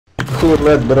too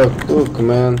late, bro. Look,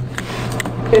 man.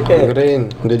 Green.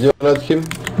 Did you let him?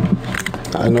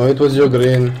 I know it was your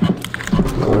green.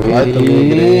 Light to me,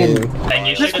 green.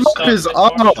 This map is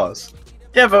ours.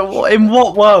 Yeah, but in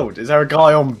what world is there a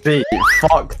guy on B?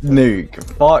 Fuck nuke.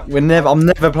 Fuck. I'm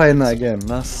never playing that again.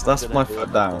 That's my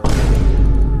foot down.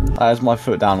 That is my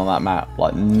foot down on that map.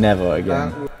 Like never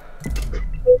again.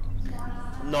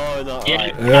 No, no.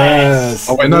 Yes.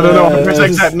 Oh wait, no.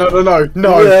 Accept.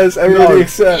 No. Yes, everybody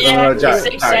accept. Yeah, Jack,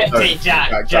 accept it,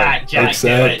 Jack.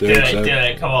 Accept Do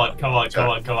it. Come on.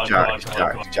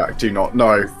 Jack, do not.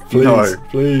 No. Please, No.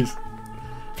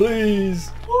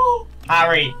 please.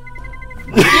 Harry.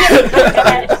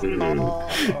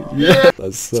 Yeah.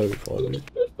 That's so funny.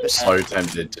 So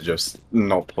tempted to just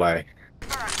not play.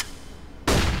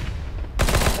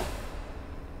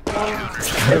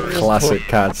 Classic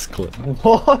Cad's clip.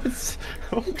 What?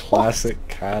 Classic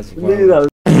Cad's. What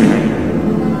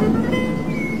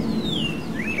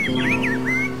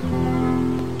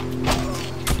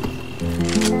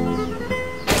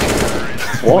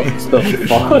the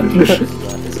fuck?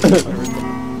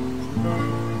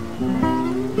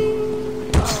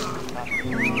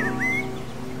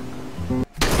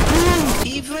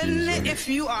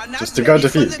 Just to go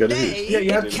defuse, go defuse. Yeah,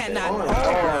 you have to.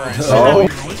 Oh.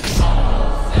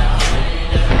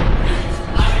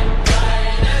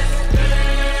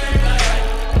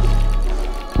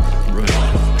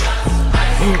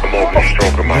 I'm over here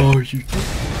stroking my. Oh, you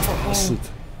bastard.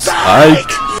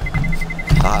 Psych.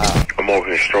 I'm over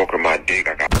here stroking my dick.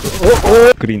 I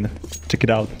got. Green, check it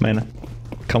out, man.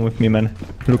 Come with me, man.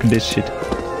 Look at this shit.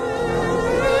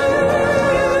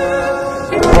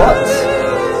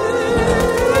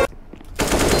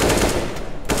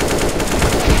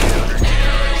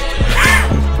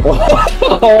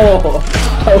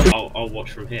 I'll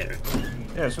watch from here.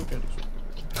 Yeah, it's okay.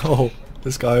 Oh,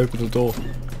 this guy opened the door.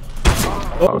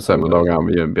 I'll set my dog out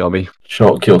with you and BLB.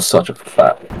 Shot kill such a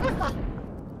fat.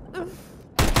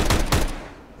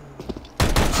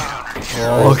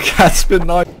 Oh, Cad's been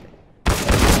nice.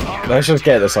 Let's just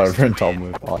get this over and done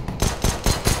with.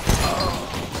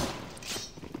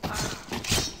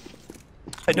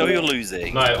 I know you're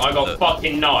losing. No, I got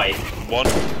fucking knife. One.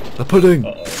 The pudding.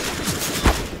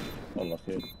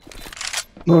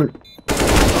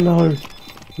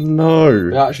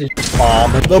 No. Actually,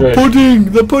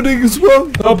 The pudding as well.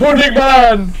 the pudding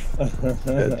man.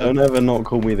 Don't ever not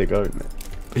call me the goat, man.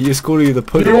 He is calling you the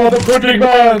pudding. You are the pudding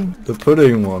man. The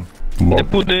pudding one. The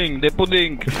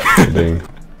pudding.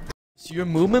 So you're a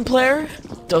movement player?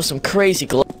 Those some crazy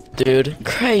gloves, dude.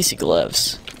 Crazy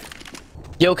gloves.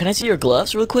 Yo, can I see your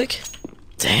gloves real quick?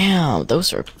 Damn,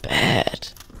 those are bad.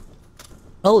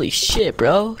 Holy shit,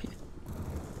 bro.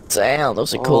 Damn,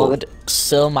 those are cool. I'd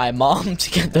sell my mom to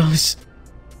get those.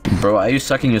 Bro, are you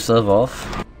sucking yourself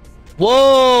off?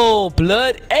 Whoa,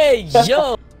 blood. Hey,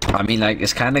 yo. I mean, like,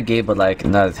 it's kind of gay, but like,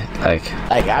 not like.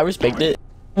 Like, I respect it.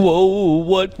 Whoa,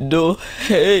 what the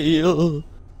hell?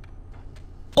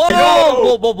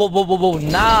 Whoa,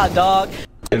 nah, dog.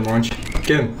 Get him, Orange.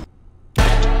 Get him.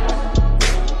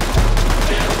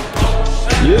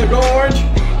 Yeah, go Orange.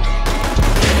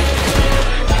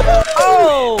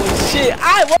 Oh shit!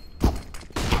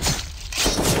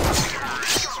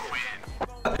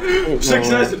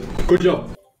 Success. Good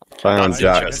job. Playing on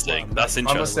Jack. Interesting. That's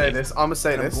interesting. I'ma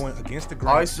say this.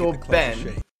 I saw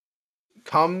Ben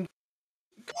come.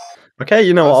 Okay,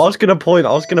 you know what? I was gonna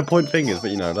point fingers, but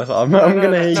you know, I'm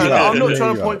gonna hear you. I'm not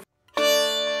trying to point